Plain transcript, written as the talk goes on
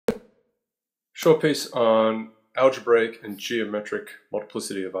Short piece on algebraic and geometric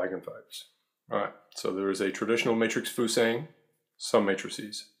multiplicity of eigenvalues. Alright, so there is a traditional matrix foo saying some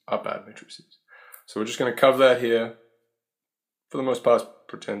matrices are bad matrices. So we're just going to cover that here. For the most part,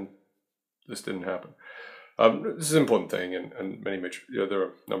 pretend this didn't happen. This is an important thing, and many there are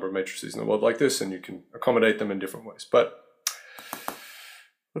a number of matrices in the world like this, and you can accommodate them in different ways. But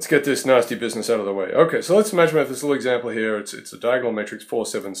let's get this nasty business out of the way. Okay, so let's imagine we have this little example here. It's a diagonal matrix 4,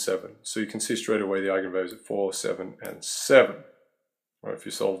 7, 7. So you can see straight away the eigenvalues at 4, 7, and 7. Right, if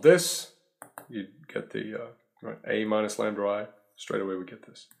you solve this, you get the a minus lambda I. Straight away we get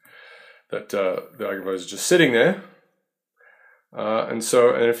this. That the eigenvalues are just sitting there. And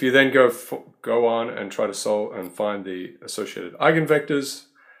if you then go on and try to solve and find the associated eigenvectors,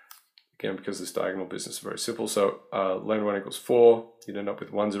 again, because this diagonal business is very simple, so lambda 1 equals 4, you'd end up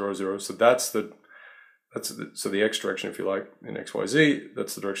with 1, 0, 0. So so the x direction, if you like, in x, y, z,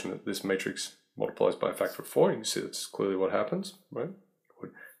 that's the direction that this matrix multiplies by a factor of 4. You can see that's clearly what happens, right? It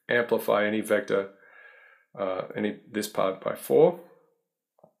would amplify any vector, this part by 4.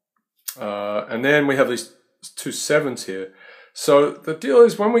 And then we have these two 7s here. So the deal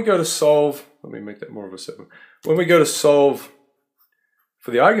is when we go to solve, let me make that more of a 7. When we go to solve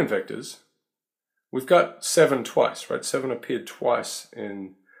for the eigenvectors, we've got 7 twice, right? 7 appeared twice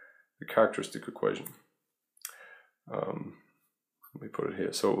in the characteristic equation. Let me put it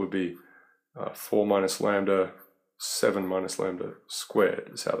here. So it would be 4 minus lambda, 7 minus lambda squared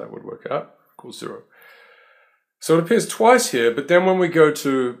is how that would work out, equals 0. So it appears twice here, but then when we go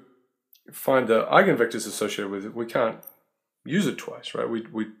to find the eigenvectors associated with it, we can't use it twice, right?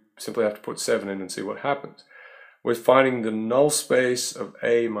 We simply have to put 7 in and see what happens. We're finding the null space of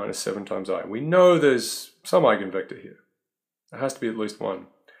a minus 7 times I. We know there's some eigenvector here. There has to be at least one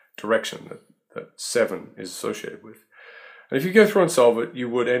direction that 7 is associated with. And if you go through and solve it, you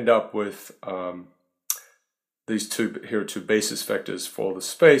would end up with these two basis vectors for the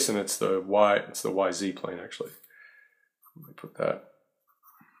space, and it's the yz plane actually. Let me put that.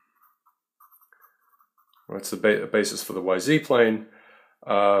 It's the basis for the yz plane.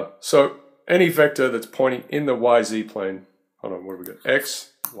 So any vector that's pointing in the yz plane, hold on, what have we got?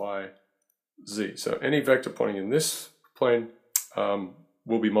 X, y, z. So any vector pointing in this plane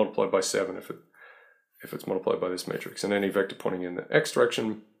will be multiplied by 7 if it's multiplied by this matrix. And any vector pointing in the x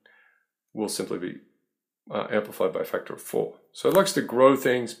direction will simply be amplified by a factor of 4. So it likes to grow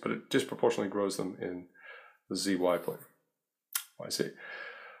things, but it disproportionately grows them in the zy plane, yz.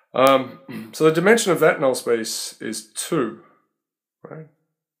 So the dimension of that null space is 2, right?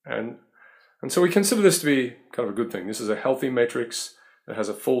 And so we consider this to be kind of a good thing. This is a healthy matrix that has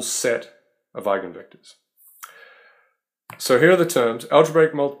a full set of eigenvectors. So here are the terms.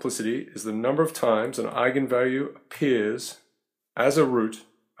 Algebraic multiplicity is the number of times an eigenvalue appears as a root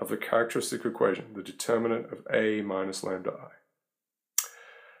of the characteristic equation, the determinant of a minus lambda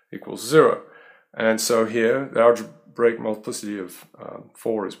I, equals 0. And so here, the algebraic multiplicity of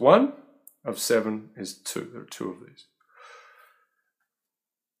 4 is 1, of 7 is 2. There are 2 of these.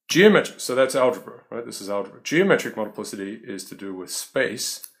 Geometric, so that's algebra, right? This is algebra. Geometric multiplicity is to do with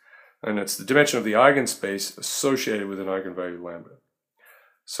space, and it's the dimension of the eigenspace associated with an eigenvalue lambda.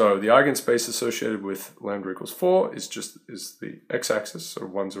 So the eigenspace associated with lambda equals 4 is the x-axis, so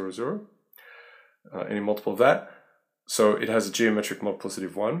 1, 0, 0. Any multiple of that. So it has a geometric multiplicity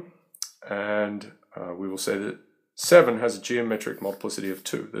of 1, and we will say that 7 has a geometric multiplicity of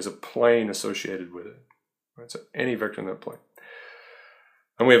 2. There's a plane associated with it. Right? So any vector in that plane.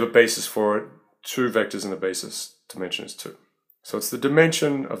 And we have a basis for it. 2 vectors in the basis dimension is 2. So it's the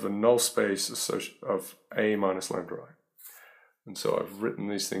dimension of the null space of a minus lambda I. And so I've written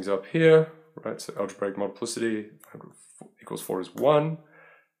these things up here. Right? So algebraic multiplicity equals 4 is 1.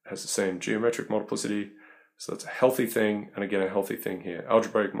 It has the same geometric multiplicity. So that's a healthy thing. And again, a healthy thing here.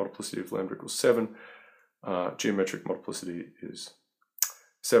 Algebraic multiplicity of lambda equals 7. Geometric multiplicity is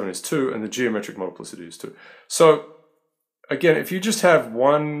 7 is 2, and the geometric multiplicity is 2. So again, if you just have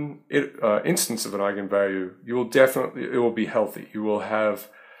one instance of an eigenvalue, it will be healthy. You will have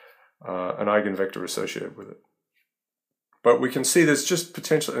an eigenvector associated with it. But we can see there's just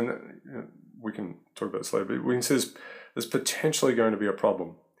potential, and we can talk about this later, but we can see there's potentially going to be a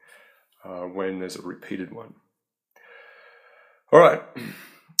problem when there's a repeated one. All right,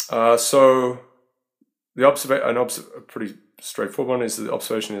 so a pretty straightforward one is the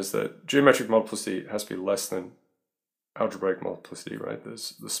observation is that geometric multiplicity has to be less than algebraic multiplicity, right?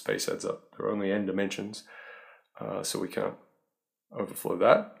 The space adds up. There are only n dimensions, so we can't overflow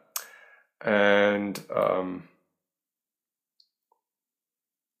that. And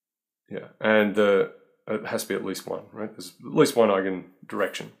it has to be at least 1, right? There's at least one eigen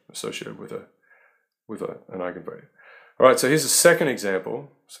direction associated with with an eigenvalue. All right, so here's a second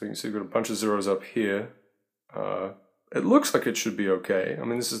example. So you can see we've got a bunch of zeros up here. It looks like it should be okay. I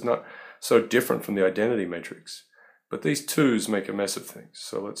mean, this is not so different from the identity matrix, but these twos make a mess of things.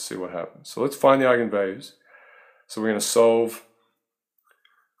 So let's see what happens. So let's find the eigenvalues. So we're going to solve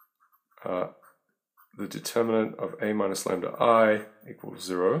the determinant of a minus lambda I equals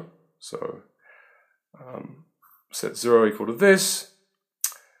 0. So set 0 equal to this,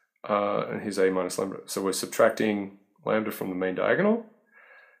 and here's a minus lambda. So we're subtracting lambda from the main diagonal.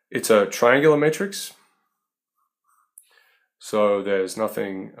 It's a triangular matrix, so there's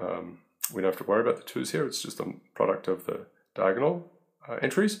nothing, we don't have to worry about the twos here. It's just a product of the diagonal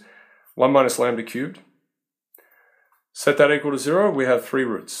entries. 1 minus lambda cubed. Set that equal to 0, we have 3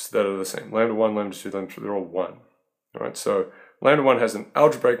 roots that are the same. Lambda 1, lambda 2, lambda 3, they're all 1. All right, so lambda 1 has an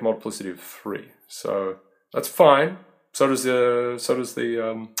algebraic multiplicity of 3. So that's fine. So does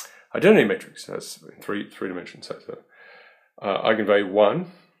the identity matrix. It has three dimensions. It has eigenvalue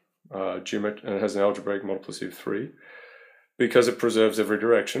 1, and it has an algebraic multiplicity of 3. Because it preserves every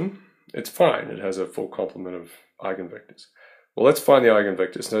direction, it's fine. It has a full complement of eigenvectors. Well, let's find the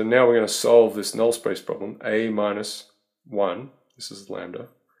eigenvectors. So now we're going to solve this null space problem. A minus 1, this is lambda,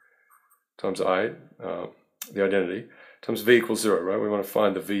 times I, the identity, times v equals 0, right? We want to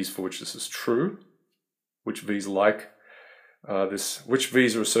find the v's for which this is true, which v's like this, which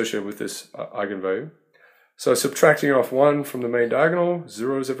v's are associated with this eigenvalue. So subtracting off 1 from the main diagonal,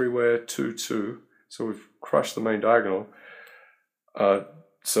 0's everywhere, 2, 2. So we've crushed the main diagonal.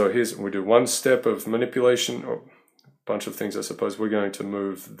 So here's, we do one step of manipulation, or a bunch of things I suppose. We're going to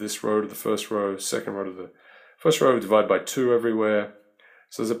move this row to the first row, second row to the first row, divide by 2 everywhere.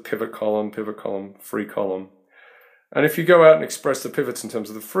 So there's a pivot column, free column. And if you go out and express the pivots in terms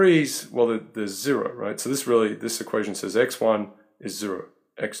of the frees, well, there's 0, right? So this equation says x1 is 0,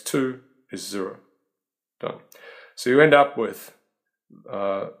 x2 is 0. Done. So you end up with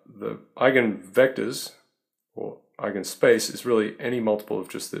the eigenvectors, or eigenspace, is really any multiple of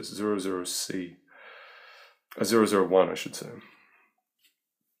just this 0,0c. 0,0,1, I should say.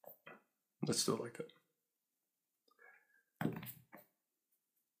 Let's do it like that.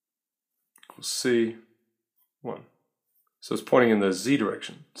 Equals c1. So it's pointing in the z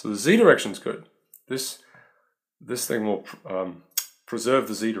direction. So the z direction is good. This thing will preserve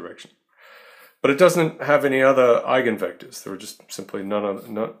the z direction. But it doesn't have any other eigenvectors. There are just simply no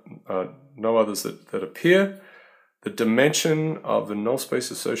others that appear. The dimension of the null space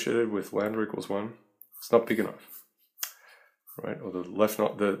associated with lambda equals 1, it's not big enough, right? Or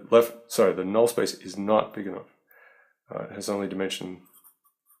the null space is not big enough. It has only dimension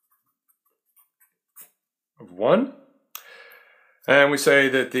of 1. And we say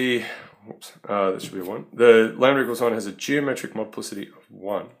that that should be a 1. The lambda equals 1 has a geometric multiplicity of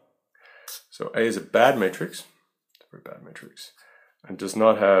 1. So A is a bad matrix, it's a very bad matrix, and does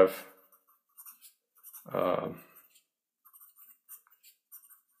not have a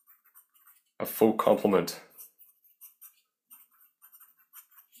full complement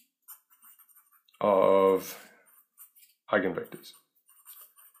of eigenvectors,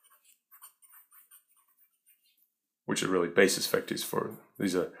 which are really basis vectors for,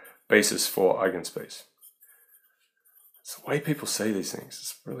 these are basis for eigenspace. It's the way people say these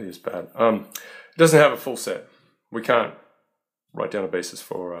things. It really is bad. It doesn't have a full set. We can't write down a basis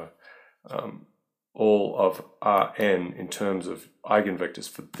for all of Rn in terms of eigenvectors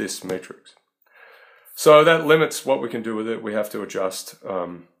for this matrix. So that limits what we can do with it. We have to adjust.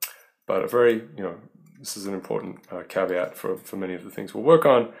 But this is an important caveat for many of the things we'll work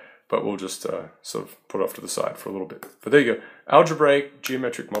on, but we'll just sort of put off to the side for a little bit. But there you go. Algebraic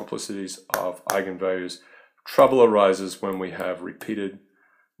geometric multiplicities of eigenvalues. Trouble arises when we have repeated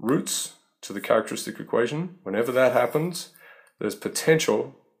roots to the characteristic equation. Whenever that happens, there's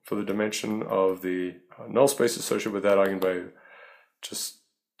potential for the dimension of the null space associated with that eigenvalue just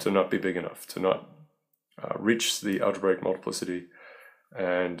to not be big enough, to not reach the algebraic multiplicity,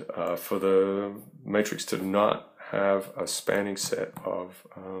 and for the matrix to not have a spanning set of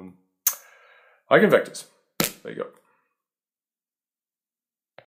eigenvectors. There you go.